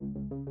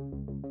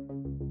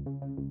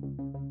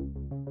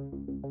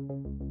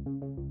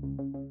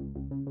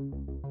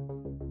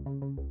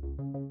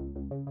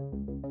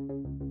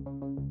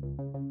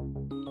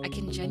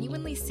can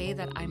genuinely say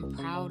that I'm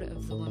proud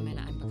of the woman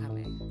I'm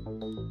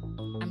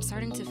becoming. I'm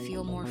starting to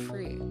feel more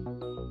free,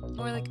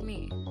 more like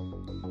me.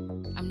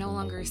 I'm no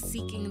longer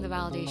seeking the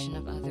validation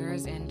of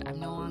others, and I'm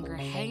no longer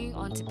hanging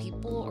on to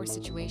people or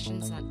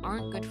situations that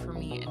aren't good for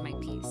me and my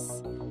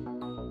peace.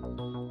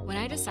 When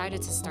I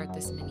decided to start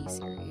this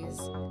mini-series,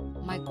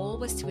 my goal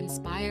was to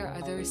inspire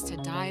others to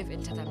dive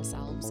into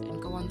themselves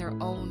and go on their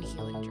own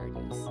healing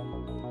journeys.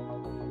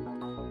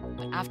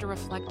 But after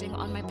reflecting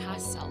on my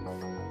past self,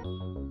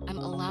 I'm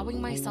allowing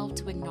myself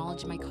to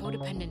acknowledge my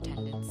codependent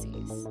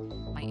tendencies,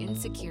 my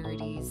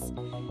insecurities,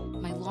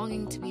 my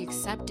longing to be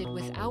accepted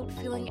without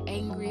feeling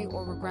angry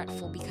or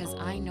regretful because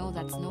I know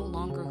that's no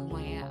longer who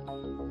I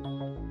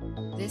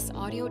am. This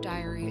audio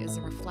diary is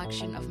a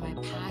reflection of my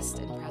past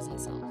and present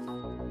self.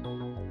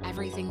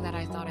 Everything that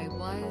I thought I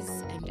was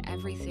and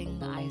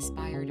everything I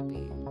aspire to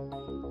be.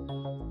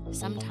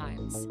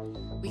 Sometimes,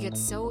 we get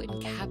so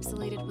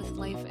encapsulated with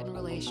life and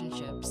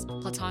relationships,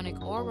 platonic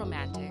or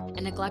romantic,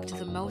 and neglect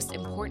the most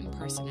important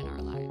person in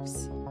our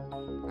lives,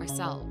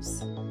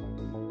 ourselves.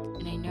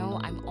 And I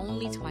know I'm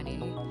only 20,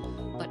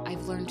 but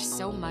I've learned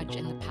so much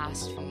in the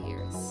past few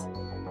years.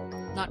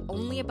 Not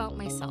only about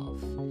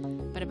myself,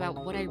 but about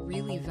what I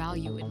really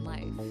value in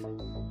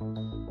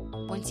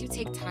life. Once you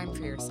take time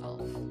for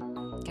yourself,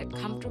 get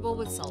comfortable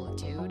with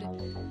solitude,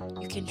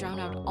 you can drown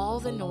out all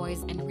the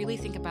noise and really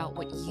think about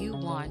what you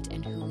want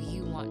and who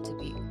you want to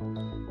be,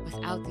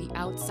 without the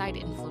outside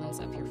influence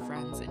of your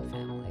friends and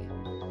family.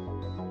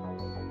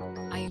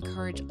 I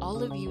encourage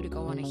all of you to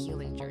go on a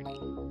healing journey.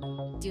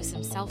 Do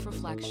some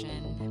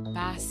self-reflection,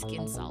 bask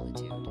in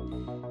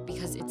solitude,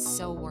 because it's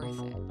so worth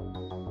it.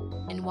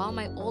 And while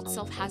my old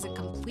self hasn't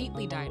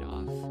completely died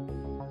off,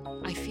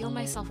 I feel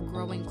myself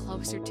growing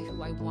closer to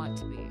who I want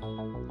to be.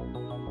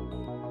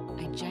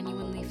 I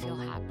genuinely feel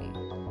happy,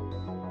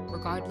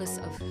 regardless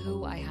of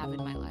who I have in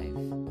my life,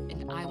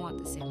 and I want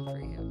the same for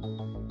you.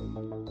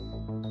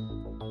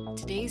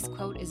 Today's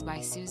quote is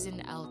by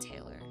Susan L.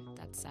 Taylor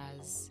that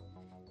says,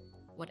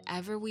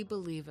 "Whatever we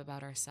believe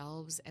about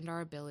ourselves and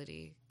our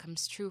ability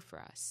comes true for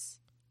us.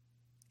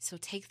 So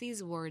take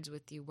these words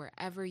with you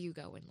wherever you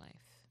go in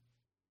life."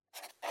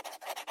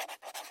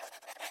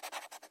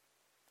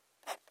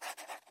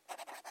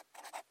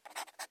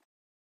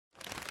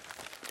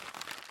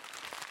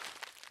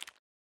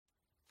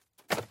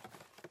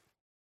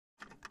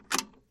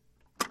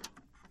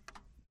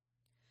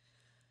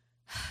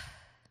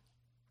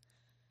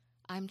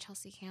 I'm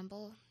Chelsea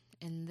Campbell,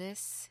 and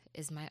this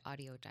is my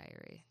audio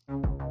diary.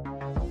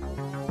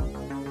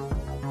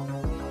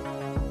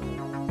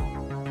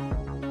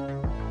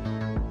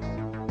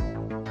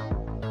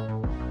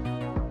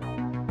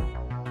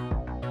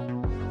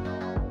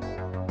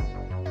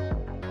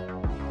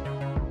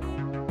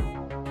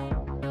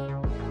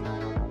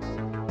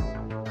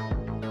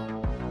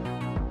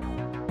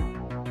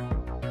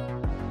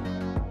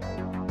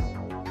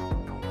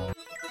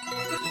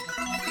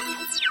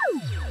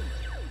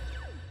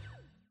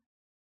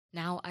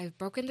 Now, I've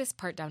broken this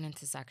part down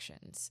into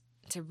sections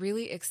to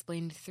really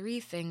explain 3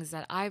 things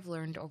that I've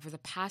learned over the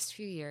past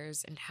few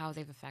years and how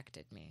they've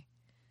affected me.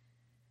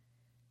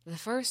 The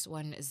first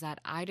one is that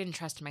I didn't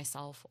trust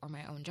myself or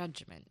my own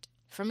judgment.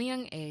 From a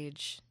young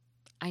age,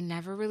 I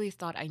never really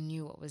thought I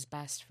knew what was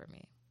best for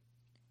me.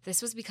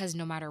 This was because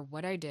no matter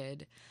what I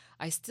did,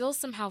 I still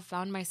somehow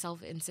found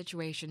myself in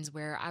situations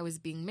where I was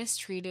being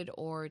mistreated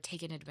or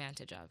taken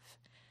advantage of.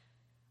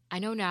 I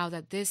know now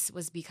that this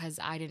was because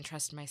I didn't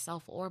trust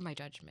myself or my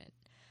judgment,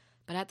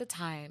 but at the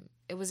time,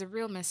 it was a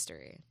real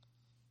mystery.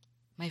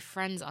 My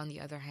friends, on the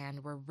other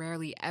hand, were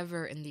rarely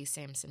ever in these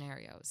same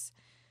scenarios,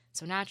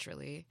 so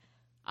naturally,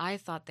 I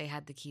thought they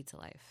had the key to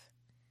life.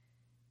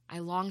 I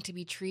longed to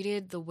be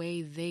treated the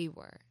way they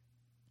were,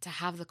 to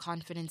have the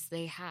confidence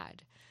they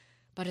had,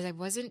 but I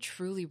wasn't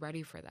truly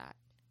ready for that.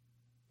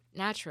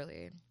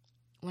 Naturally,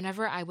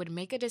 whenever I would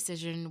make a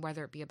decision,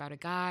 whether it be about a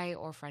guy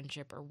or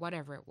friendship or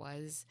whatever it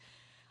was,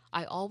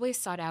 I always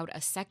sought out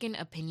a second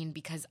opinion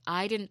because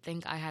I didn't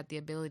think I had the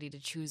ability to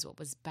choose what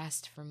was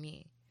best for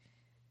me.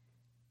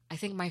 I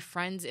think my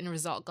friends, in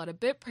result, got a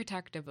bit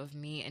protective of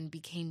me and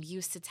became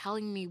used to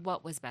telling me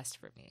what was best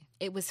for me.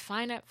 It was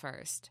fine at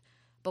first,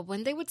 but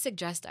when they would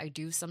suggest I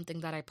do something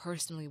that I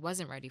personally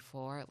wasn't ready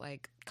for,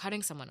 like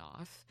cutting someone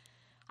off,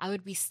 I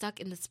would be stuck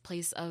in this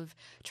place of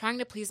trying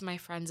to please my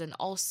friends and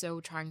also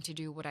trying to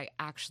do what I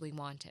actually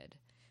wanted.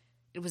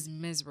 It was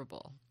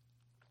miserable.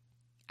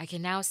 I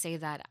can now say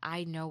that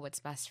I know what's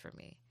best for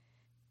me,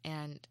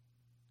 and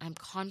I'm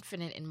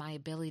confident in my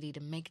ability to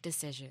make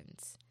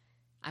decisions.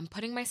 I'm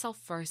putting myself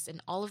first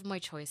in all of my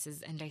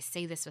choices, and I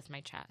say this with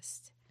my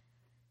chest.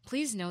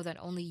 Please know that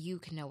only you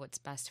can know what's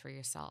best for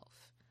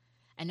yourself.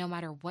 And no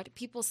matter what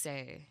people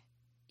say,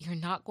 you're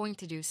not going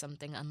to do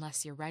something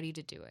unless you're ready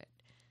to do it.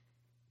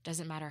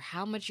 Doesn't matter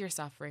how much you're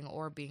suffering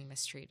or being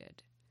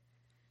mistreated.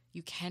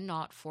 You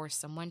cannot force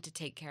someone to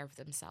take care of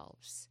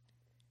themselves.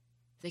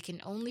 They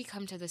can only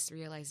come to this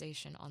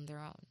realization on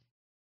their own.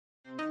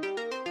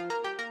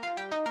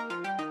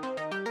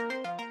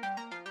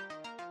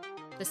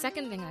 The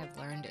second thing I've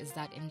learned is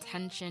that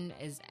intention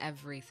is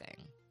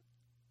everything.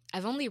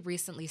 I've only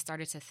recently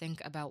started to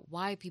think about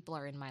why people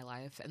are in my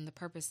life and the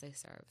purpose they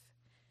serve.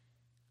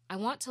 I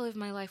want to live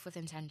my life with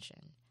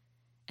intention,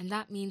 and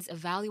that means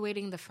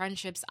evaluating the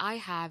friendships I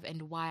have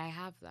and why I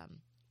have them.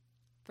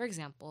 For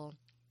example,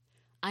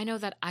 I know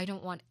that I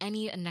don't want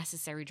any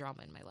unnecessary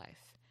drama in my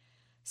life.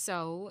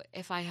 So,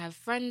 if I have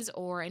friends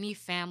or any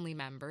family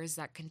members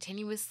that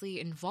continuously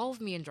involve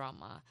me in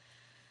drama,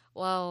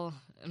 well,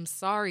 I'm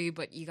sorry,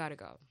 but you gotta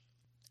go.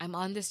 I'm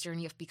on this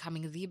journey of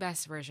becoming the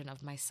best version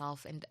of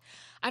myself, and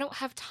I don't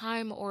have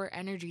time or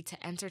energy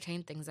to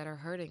entertain things that are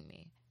hurting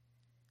me.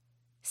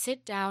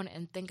 Sit down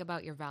and think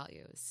about your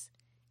values.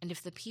 And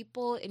if the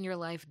people in your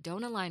life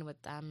don't align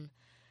with them,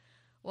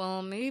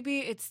 well, maybe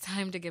it's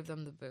time to give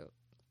them the boot.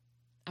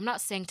 I'm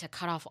not saying to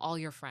cut off all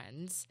your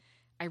friends.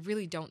 I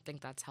really don't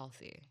think that's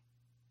healthy.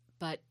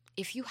 But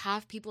if you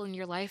have people in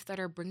your life that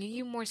are bringing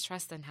you more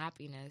stress than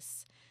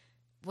happiness,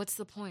 what's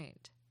the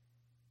point?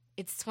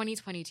 It's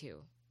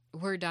 2022.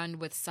 We're done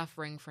with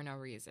suffering for no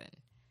reason.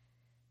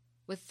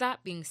 With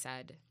that being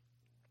said,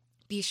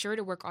 be sure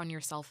to work on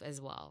yourself as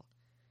well.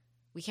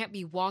 We can't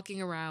be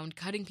walking around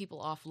cutting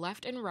people off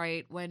left and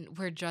right when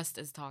we're just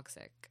as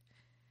toxic.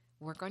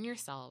 Work on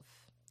yourself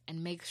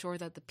and make sure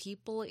that the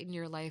people in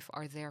your life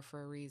are there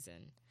for a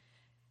reason,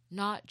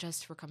 not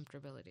just for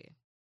comfortability.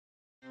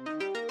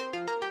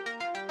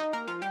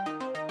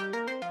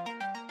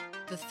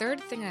 The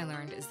third thing I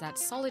learned is that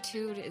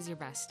solitude is your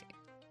bestie.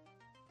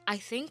 I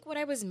think what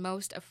I was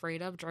most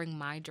afraid of during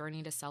my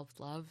journey to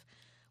self-love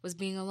was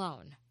being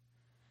alone.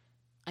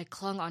 I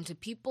clung onto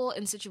people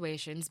and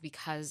situations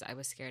because I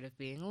was scared of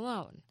being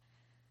alone.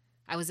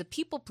 I was a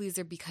people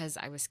pleaser because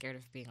I was scared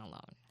of being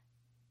alone.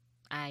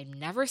 I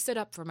never stood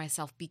up for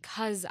myself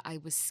because I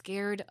was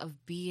scared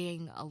of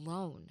being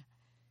alone.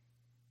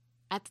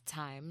 At the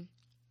time,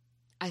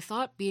 I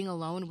thought being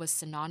alone was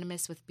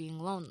synonymous with being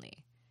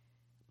lonely,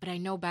 but I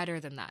know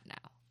better than that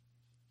now.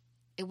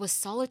 It was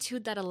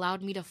solitude that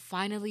allowed me to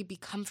finally be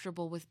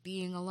comfortable with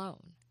being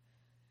alone.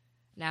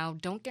 Now,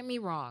 don't get me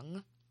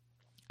wrong,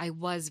 I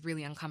was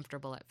really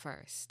uncomfortable at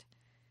first.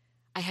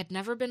 I had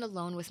never been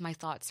alone with my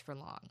thoughts for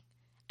long,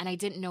 and I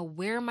didn't know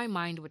where my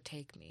mind would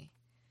take me.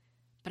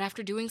 But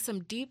after doing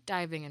some deep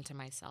diving into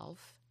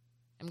myself,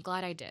 I'm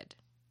glad I did.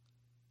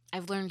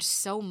 I've learned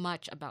so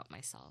much about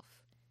myself.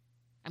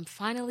 I'm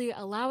finally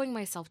allowing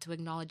myself to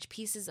acknowledge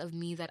pieces of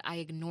me that I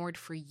ignored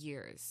for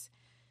years.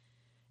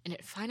 And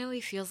it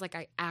finally feels like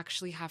I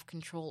actually have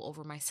control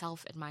over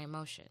myself and my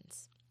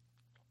emotions.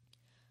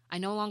 I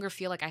no longer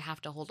feel like I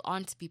have to hold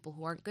on to people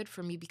who aren't good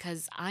for me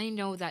because I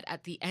know that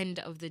at the end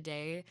of the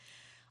day,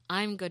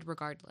 I'm good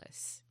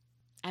regardless.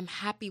 I'm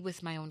happy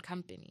with my own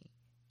company,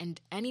 and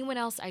anyone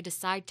else I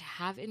decide to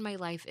have in my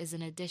life is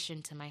an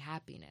addition to my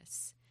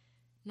happiness,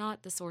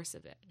 not the source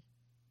of it.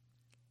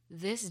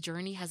 This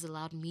journey has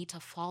allowed me to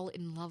fall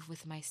in love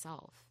with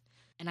myself,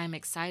 and I'm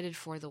excited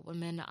for the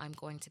woman I'm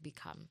going to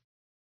become.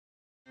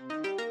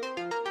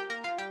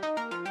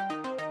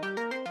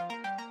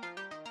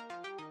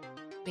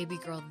 Baby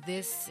girl,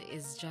 this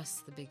is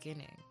just the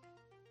beginning.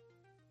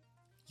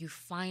 You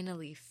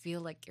finally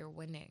feel like you're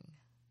winning.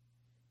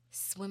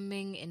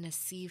 Swimming in a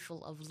sea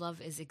full of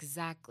love is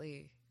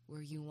exactly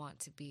where you want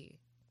to be.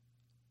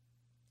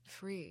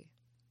 Free.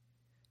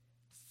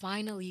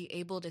 Finally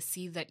able to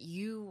see that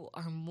you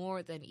are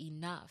more than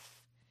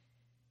enough.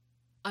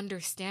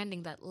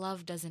 Understanding that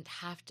love doesn't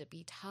have to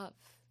be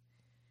tough.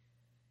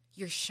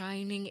 You're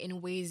shining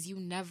in ways you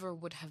never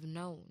would have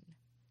known.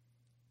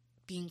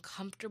 Being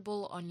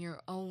comfortable on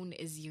your own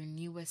is your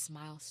newest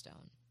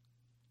milestone.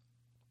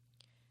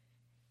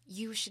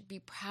 You should be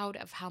proud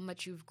of how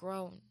much you've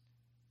grown.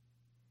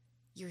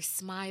 Your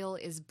smile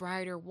is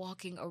brighter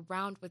walking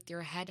around with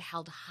your head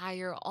held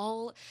higher,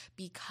 all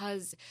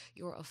because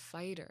you're a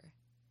fighter.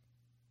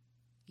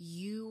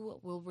 You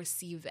will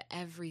receive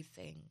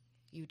everything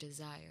you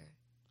desire.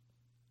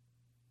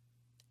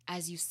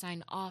 As you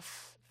sign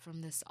off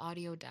from this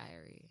audio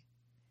diary,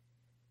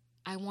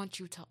 I want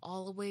you to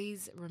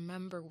always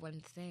remember one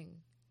thing.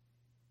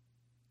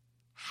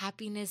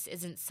 Happiness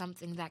isn't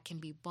something that can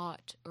be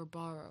bought or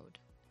borrowed.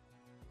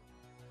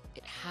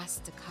 It has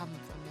to come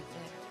from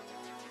within.